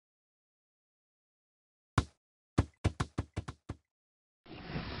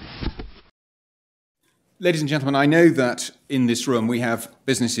Ladies and gentlemen, I know that in this room we have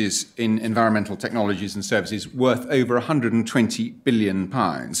businesses in environmental technologies and services worth over £120 billion,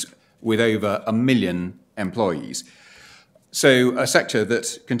 with over 1 million employees. So a sector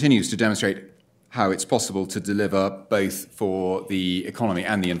that continues to demonstrate how it's possible to deliver both for the economy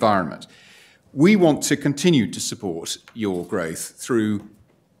and the environment. We want to continue to support your growth through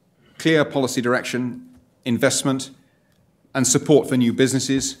clear policy direction, investment, and support for new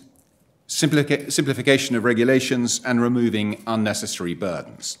businesses, simplification of regulations, and removing unnecessary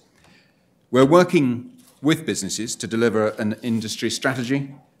burdens. We're working with businesses to deliver an industry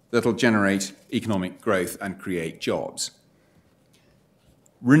strategy that will generate economic growth and create jobs.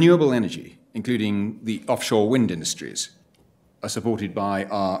 Renewable energy, including the offshore wind industries, are supported by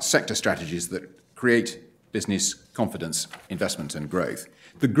our sector strategies that create business confidence, investment and growth.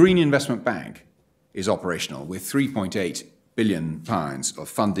 The Green Investment Bank is operational with £3.8 billion of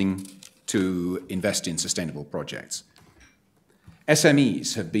funding to invest in sustainable projects.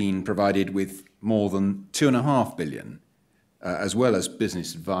 SMEs have been provided with more than £2.5 billion, as well as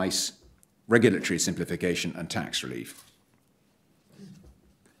business advice, regulatory simplification and tax relief.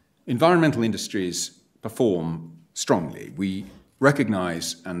 Environmental industries perform strongly. We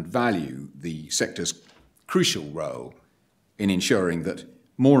recognise and value the sector's crucial role in ensuring that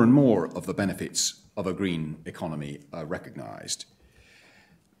more and more of the benefits of a green economy are recognised.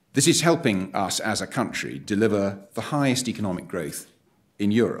 This is helping us as a country deliver the highest economic growth in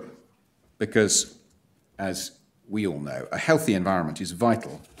Europe because, as we all know, a healthy environment is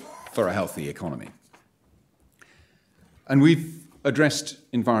vital for a healthy economy. And we've addressed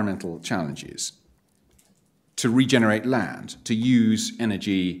environmental challenges to regenerate land, to use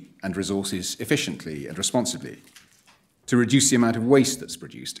energy and resources efficiently and responsibly, to reduce the amount of waste that's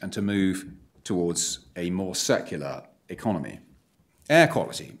produced, and to move towards a more circular economy. Air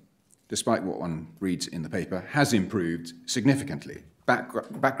quality, despite what one reads in the paper, has improved significantly.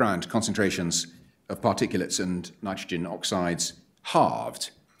 Background concentrations of particulates and nitrogen oxides halved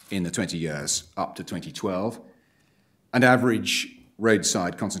in the 20 years up to 2012, and average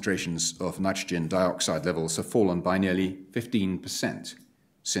roadside concentrations of nitrogen dioxide levels have fallen by nearly 15%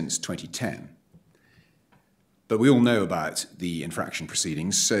 since 2010. But we all know about the infraction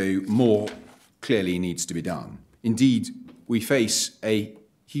proceedings, so more clearly needs to be done. Indeed, we face a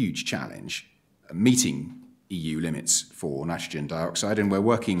huge challenge meeting EU limits for nitrogen dioxide, and we're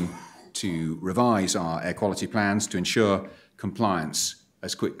working to revise our air quality plans to ensure compliance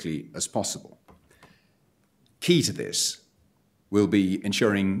as quickly as possible. Key to this will be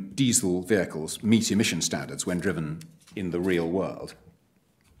ensuring diesel vehicles meet emission standards when driven in the real world.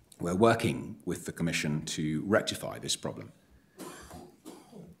 We're working with the Commission to rectify this problem.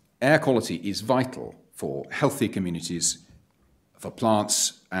 Air quality is vital for healthy communities, for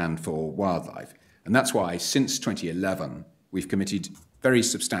plants and for wildlife. And that's why since 2011, we've committed very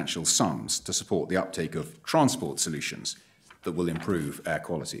substantial sums to support the uptake of transport solutions that will improve air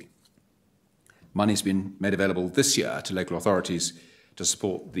quality. Money's been made available this year to local authorities to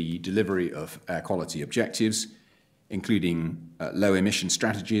support the delivery of air quality objectives, including low emission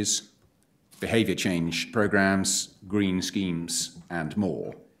strategies, behaviour change programmes, green schemes and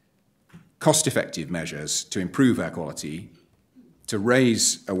more. Cost-effective measures to improve air quality, to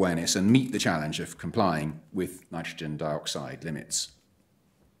raise awareness and meet the challenge of complying with nitrogen dioxide limits.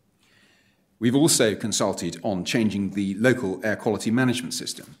 We've also consulted on changing the local air quality management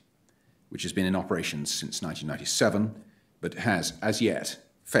system, which has been in operation since 1997, but has as yet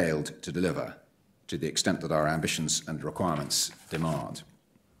failed to deliver to the extent that our ambitions and requirements demand.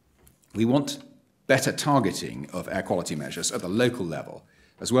 We want better targeting of air quality measures at the local level,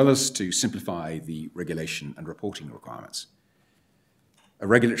 as well as to simplify the regulation and reporting requirements. A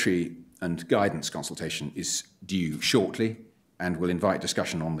regulatory and guidance consultation is due shortly and will invite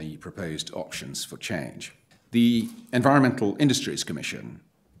discussion on the proposed options for change. The Environmental Industries Commission,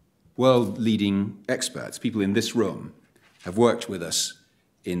 world-leading experts, people in this room, have worked with us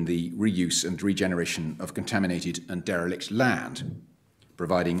in the reuse and regeneration of contaminated and derelict land,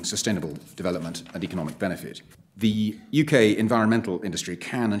 providing sustainable development and economic benefit. The UK environmental industry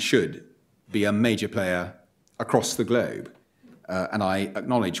can and should be a major player across the globe. And I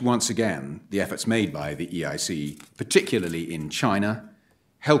acknowledge once again the efforts made by the EiC, particularly in China,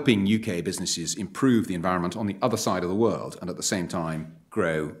 helping UK businesses improve the environment on the other side of the world and at the same time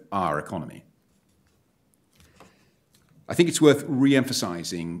grow our economy. I think it's worth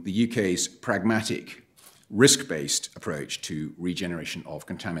re-emphasising the UK's pragmatic, risk-based approach to regeneration of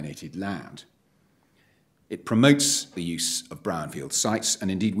contaminated land. It promotes the use of brownfield sites, and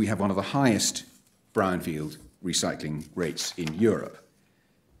indeed we have one of the highest brownfield recycling rates in Europe.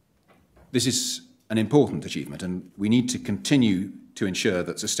 This is an important achievement, and we need to continue to ensure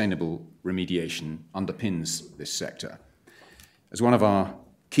that sustainable remediation underpins this sector. As one of our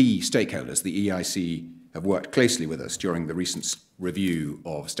key stakeholders, the EiC have worked closely with us during the recent review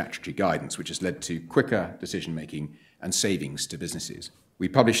of statutory guidance, which has led to quicker decision-making and savings to businesses. We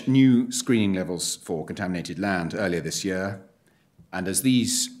published new screening levels for contaminated land earlier this year, and as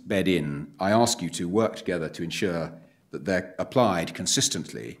these bed in, I ask you to work together to ensure that they're applied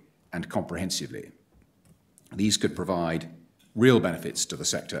consistently and comprehensively. These could provide real benefits to the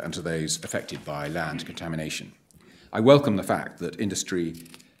sector and to those affected by land contamination. I welcome the fact that industry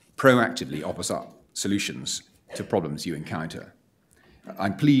proactively offers up solutions to problems you encounter.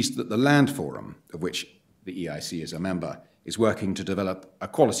 I'm pleased that the Land Forum, of which the EiC is a member, is working to develop a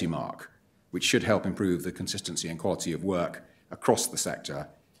quality mark, which should help improve the consistency and quality of work across the sector,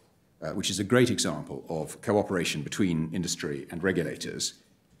 which is a great example of cooperation between industry and regulators,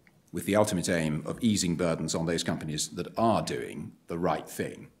 with the ultimate aim of easing burdens on those companies that are doing the right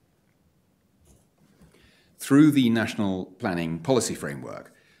thing. Through the National Planning Policy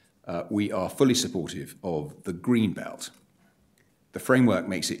Framework, we are fully supportive of the Green Belt. The framework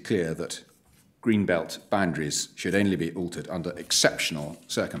makes it clear that Green Belt boundaries should only be altered under exceptional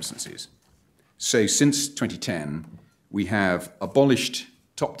circumstances. So since 2010, we have abolished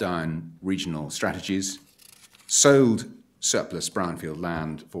top-down regional strategies, sold surplus brownfield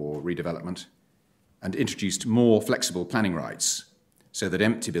land for redevelopment, and introduced more flexible planning rights so that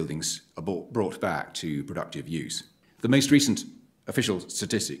empty buildings are brought back to productive use. The most recent official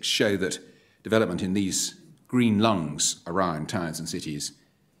statistics show that development in these green lungs around towns and cities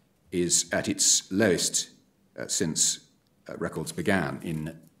is at its lowest since records began in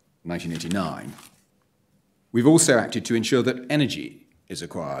 1989. We've also acted to ensure that energy is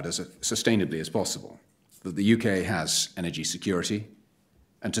acquired as sustainably as possible, that the UK has energy security,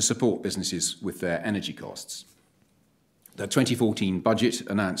 and to support businesses with their energy costs. The 2014 budget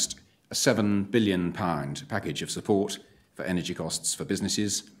announced a £7 billion package of support for energy costs for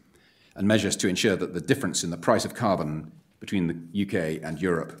businesses and measures to ensure that the difference in the price of carbon between the UK and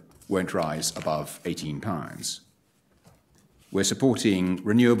Europe won't rise above £18. We're supporting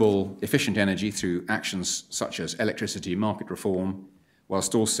renewable, efficient energy through actions such as electricity market reform,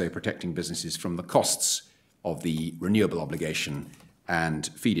 whilst also protecting businesses from the costs of the renewable obligation and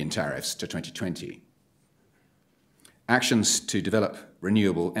feed-in tariffs to 2020. Actions to develop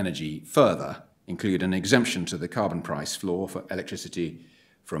renewable energy further include an exemption to the carbon price floor for electricity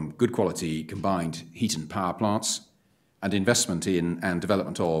from good quality combined heat and power plants, and investment in and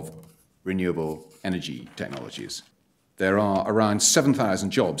development of renewable energy technologies. There are around 7,000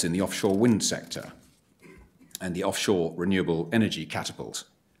 jobs in the offshore wind sector, and the Offshore Renewable Energy Catapult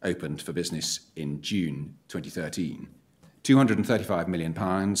opened for business in June 2013. £235 million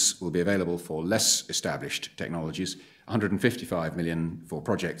will be available for less established technologies, £155 million for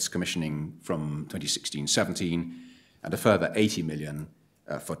projects commissioning from 2016-17, and a further £80 million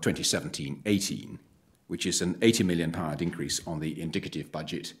for 2017-18, which is an £80 million increase on the indicative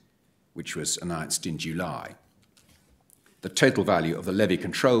budget, which was announced in July. The total value of the levy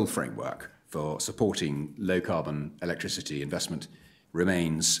control framework for supporting low-carbon electricity investment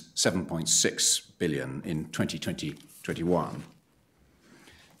remains £7.6 billion in 2020-21.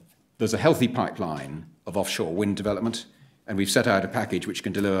 There's a healthy pipeline of offshore wind development, and we've set out a package which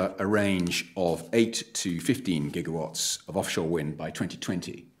can deliver a range of 8 to 15 gigawatts of offshore wind by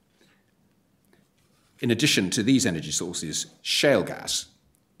 2020. In addition to these energy sources, shale gas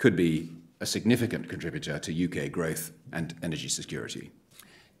could be a significant contributor to UK growth and energy security.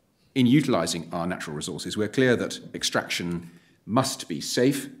 In utilising our natural resources, we're clear that extraction must be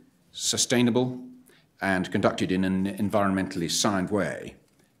safe, sustainable, and conducted in an environmentally sound way.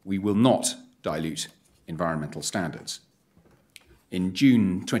 We will not dilute environmental standards. In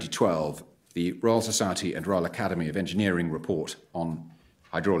June 2012, the Royal Society and Royal Academy of Engineering report on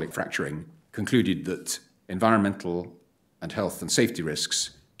hydraulic fracturing concluded that environmental and health and safety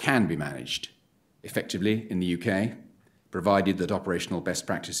risks can be managed effectively in the UK, provided that operational best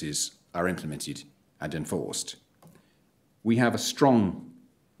practices are implemented and enforced. We have a strong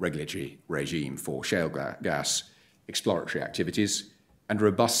regulatory regime for shale gas exploratory activities, and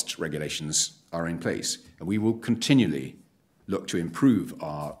robust regulations are in place. And we will continually look to improve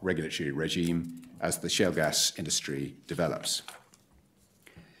our regulatory regime as the shale gas industry develops.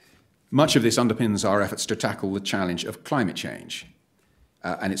 Much of this underpins our efforts to tackle the challenge of climate change.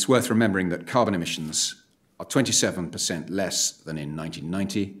 And it's worth remembering that carbon emissions are 27% less than in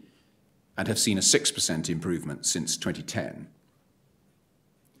 1990 and have seen a 6% improvement since 2010.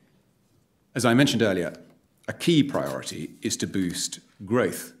 As I mentioned earlier, a key priority is to boost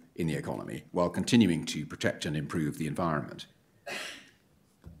growth in the economy while continuing to protect and improve the environment.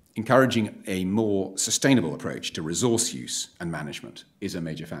 Encouraging a more sustainable approach to resource use and management is a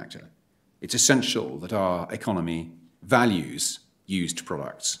major factor. It's essential that our economy values used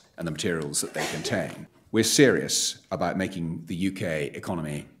products and the materials that they contain. We're serious about making the UK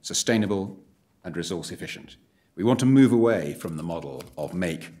economy sustainable and resource efficient. We want to move away from the model of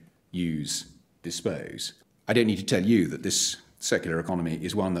make, use, dispose. I don't need to tell you that this circular economy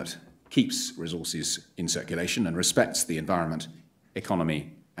is one that keeps resources in circulation and respects the environment,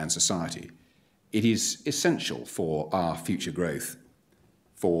 economy, and society. It is essential for our future growth,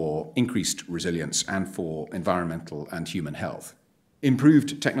 for increased resilience, and for environmental and human health.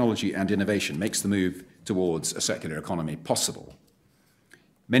 Improved technology and innovation makes the move towards a circular economy possible.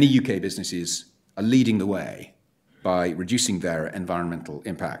 Many UK businesses are leading the way by reducing their environmental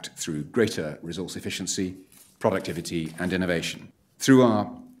impact through greater resource efficiency, productivity, and innovation. Through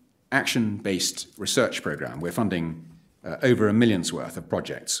our action-based research programme, we're funding over £1 million's worth of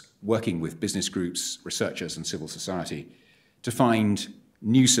projects, working with business groups, researchers, and civil society to find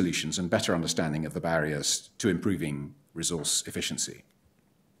new solutions and better understanding of the barriers to improving resource efficiency.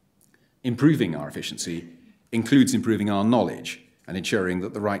 Improving our efficiency includes improving our knowledge and ensuring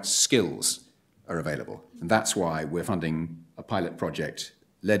that the right skills are available. And that's why we're funding a pilot project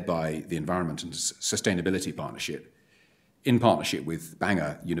led by the Environment and Sustainability Partnership, in partnership with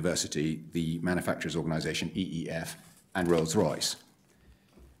Bangor University, the manufacturers organisation EEF, and Rolls-Royce.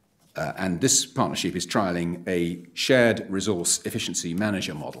 And this partnership is trialling a shared resource efficiency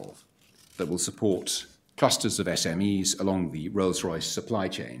manager model that will support clusters of SMEs along the Rolls-Royce supply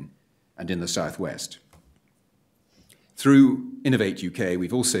chain and in the southwest. Through Innovate UK,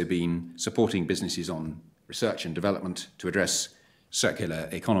 we've also been supporting businesses on research and development to address circular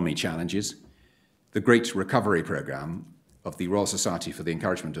economy challenges. The Great Recovery Programme of the Royal Society for the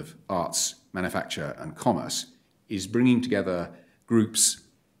Encouragement of Arts, Manufacture and Commerce is bringing together groups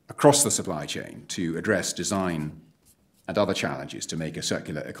across the supply chain to address design and other challenges to make a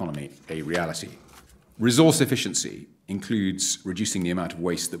circular economy a reality. Resource efficiency includes reducing the amount of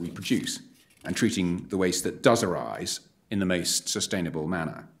waste that we produce and treating the waste that does arise in the most sustainable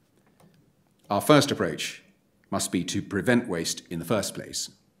manner. Our first approach must be to prevent waste in the first place.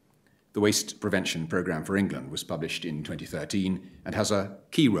 The Waste Prevention Programme for England was published in 2013 and has a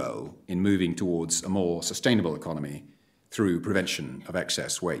key role in moving towards a more sustainable economy through prevention of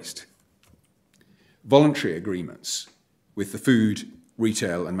excess waste. Voluntary agreements with the food,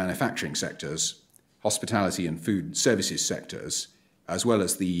 retail and manufacturing sectors, hospitality and food services sectors, as well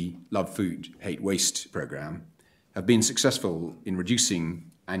as the Love Food, Hate Waste programme, have been successful in reducing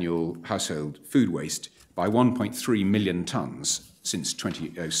annual household food waste by 1.3 million tonnes since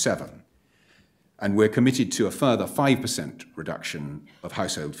 2007. And we're committed to a further 5% reduction of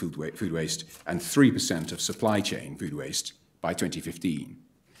household food waste and 3% of supply chain food waste by 2015.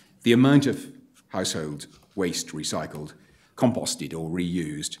 The amount of household waste recycled, composted or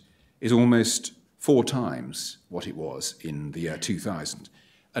reused is almost 4 times what it was in the year 2000,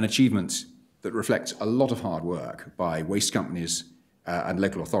 an achievement that reflects a lot of hard work by waste companies and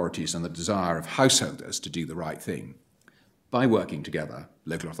local authorities and the desire of householders to do the right thing. By working together,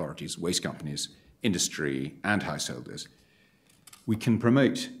 local authorities, waste companies, industry and householders, we can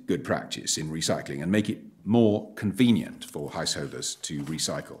promote good practice in recycling and make it more convenient for householders to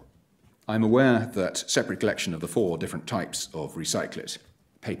recycle. I'm aware that separate collection of the 4 different types of recyclate,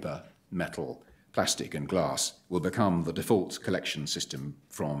 paper, metal, plastic and glass, will become the default collection system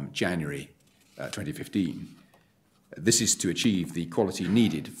from January 2015. This is to achieve the quality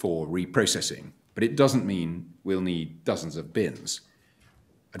needed for reprocessing, but it doesn't mean we'll need dozens of bins.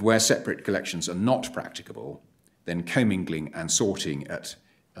 And where separate collections are not practicable, then commingling and sorting at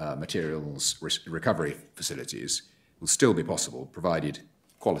materials recovery facilities will still be possible, provided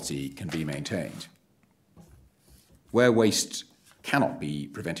quality can be maintained. Where waste cannot be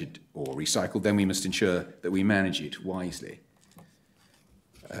prevented or recycled, then we must ensure that we manage it wisely.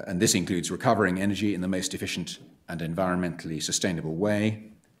 And this includes recovering energy in the most efficient and environmentally sustainable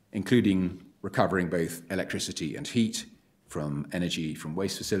way, including recovering both electricity and heat from energy from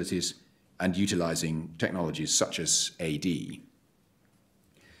waste facilities and utilising technologies such as AD.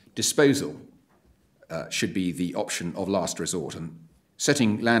 Disposal should be the option of last resort, and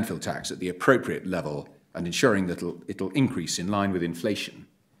setting landfill tax at the appropriate level and ensuring that it'll increase in line with inflation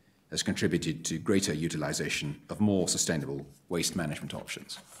has contributed to greater utilisation of more sustainable waste management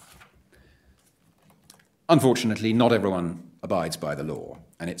options. Unfortunately, not everyone abides by the law,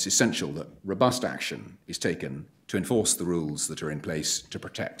 and it's essential that robust action is taken to enforce the rules that are in place to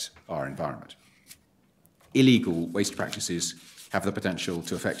protect our environment. Illegal waste practices have the potential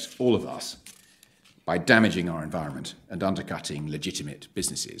to affect all of us by damaging our environment and undercutting legitimate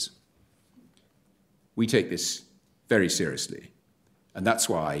businesses. We take this very seriously, and that's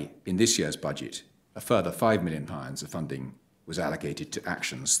why in this year's budget, a further £5 million of funding was allocated to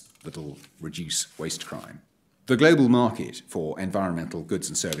actions that will reduce waste crime. The global market for environmental goods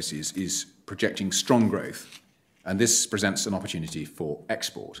and services is projecting strong growth, and this presents an opportunity for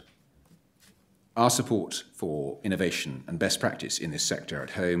export. Our support for innovation and best practice in this sector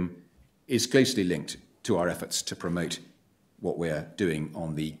at home is closely linked to our efforts to promote what we're doing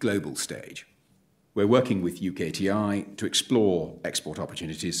on the global stage. We're working with UKTI to explore export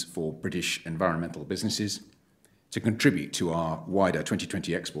opportunities for British environmental businesses, to contribute to our wider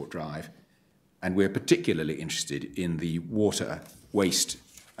 2020 export drive, and we're particularly interested in the water, waste,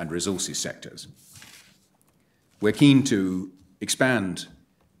 and resources sectors. We're keen to expand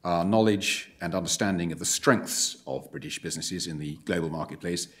our knowledge and understanding of the strengths of British businesses in the global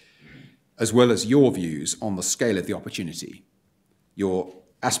marketplace, as well as your views on the scale of the opportunity, your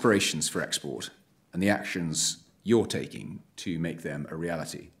aspirations for export, and the actions you're taking to make them a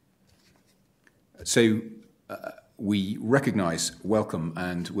reality. So we recognise, welcome,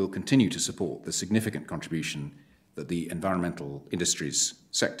 and will continue to support the significant contribution that the environmental industries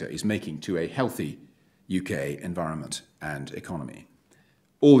sector is making to a healthy UK environment and economy.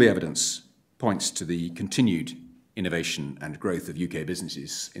 All the evidence points to the continued innovation and growth of UK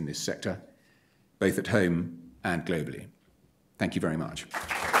businesses in this sector, both at home and globally. Thank you very much.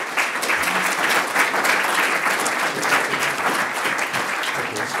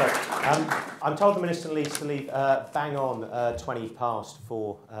 I'm told the Minister needs to leave bang on 20 past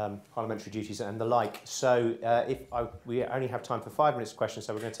for parliamentary duties and the like. So we only have time for 5 minutes of questions,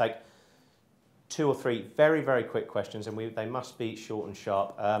 so we're going to take 2 or 3 very, very quick questions, and they must be short and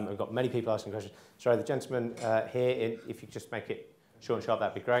sharp. We've got many people asking questions. Sorry, the gentleman here, if you could just make it short and sharp,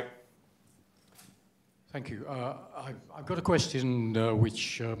 that'd be great. Thank you. I've got a question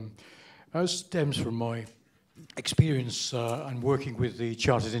which stems from my experience and working with the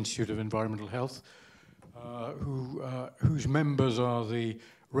Chartered Institute of Environmental Health, whose members are the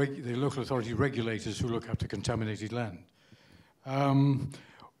local authority regulators who look after contaminated land.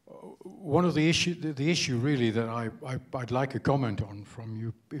 One of the issue really that I'd like a comment on from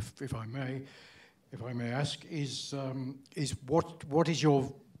you, if I may ask, is what is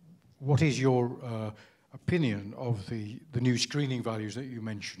your opinion of the new screening values that you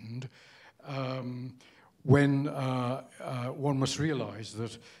mentioned? When one must realise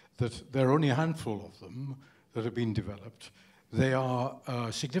that there are only a handful of them that have been developed. They are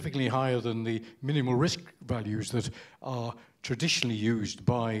significantly higher than the minimal risk values that are traditionally used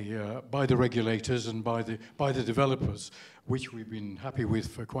by the regulators and by the developers, which we've been happy with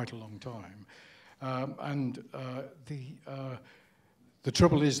for quite a long time. The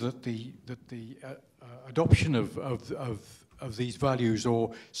trouble is that the adoption of these values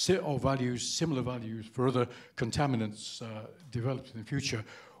or similar values for other contaminants developed in the future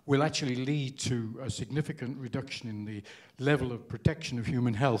will actually lead to a significant reduction in the level of protection of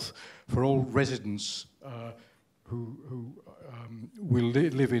human health for all residents who will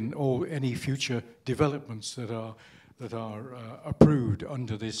live in any future developments that are approved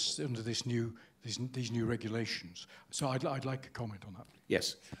under these new regulations. So I'd like a comment on that.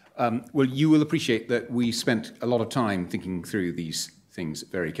 Yes. Well, you will appreciate that we spent a lot of time thinking through these things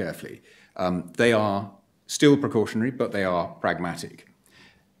very carefully. They are still precautionary, but they are pragmatic.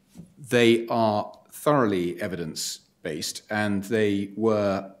 They are thoroughly evidence-based, and they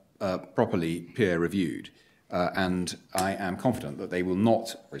were properly peer-reviewed. And I am confident that they will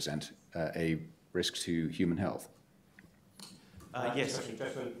not present a risk to human health. Yes.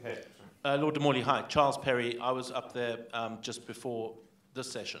 Lord de Mauley, hi. Charles Perry. I was up there just before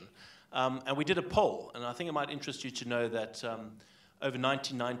this session. And we did a poll, and I think it might interest you to know that over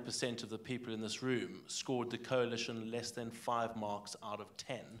 99% of the people in this room scored the coalition less than 5 marks out of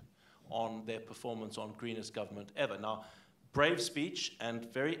 10 on their performance on greenest government ever. Now, brave speech and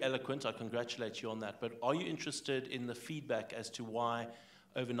very eloquent, I congratulate you on that, but are you interested in the feedback as to why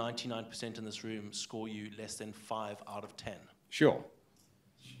over 99% in this room score you less than 5 out of 10? Sure.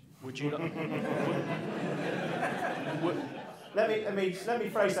 Would you? Let me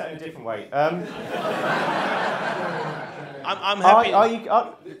phrase that in a different way. I'm happy.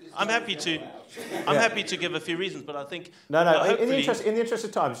 I'm happy to give a few reasons, but I think no. In the interest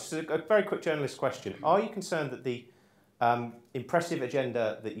of time, just a very quick journalist question: are you concerned that the impressive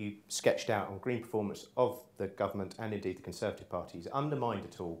agenda that you sketched out on green performance of the government and indeed the Conservative Party is undermined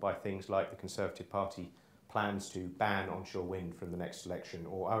at all by things like the Conservative Party plans to ban onshore wind from the next election,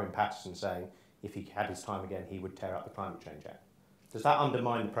 or Owen Paterson saying if he had his time again he would tear up the Climate Change Act? Does that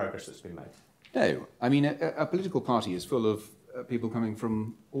undermine the progress that's been made? No. I mean, a political party is full of people coming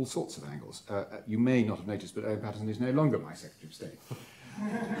from all sorts of angles. You may not have noticed, but Owen Paterson is no longer my Secretary of State.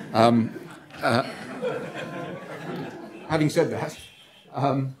 Having said that,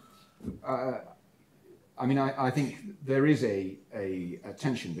 I mean, I think there is a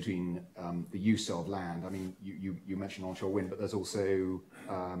tension between the use of land. I mean, you mentioned onshore wind, but there's also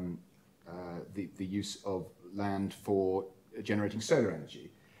the use of land for generating solar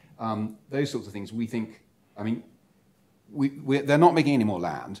energy. Those sorts of things, we think, I mean, they're not making any more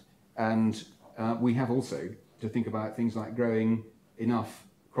land, and we have also to think about things like growing enough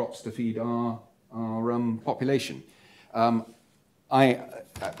crops to feed our population. I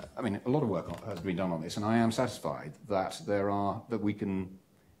mean, a lot of work has been done on this, and I am satisfied that we can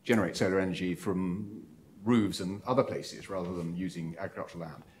generate solar energy from roofs and other places rather than using agricultural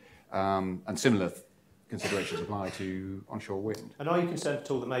land. And similar considerations apply to onshore wind. And are you concerned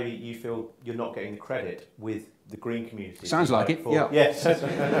at all that maybe you feel you're not getting the credit with the green community? Sounds like it, yeah. Yes. We're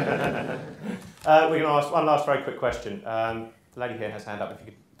going to ask one last very quick question. The lady here has her hand up. If you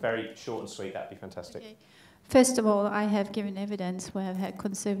could very short and sweet, that'd be fantastic. Okay. First of all, I have given evidence where I've had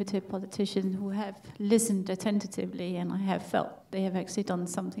conservative politicians who have listened attentively, and I have felt they have actually done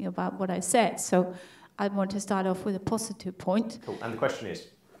something about what I said. So I want to start off with a positive point. Cool. And the question is?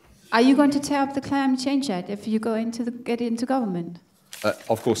 Are you going to tear up the Climate Change Act if you get into government?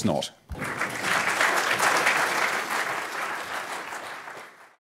 Of course not.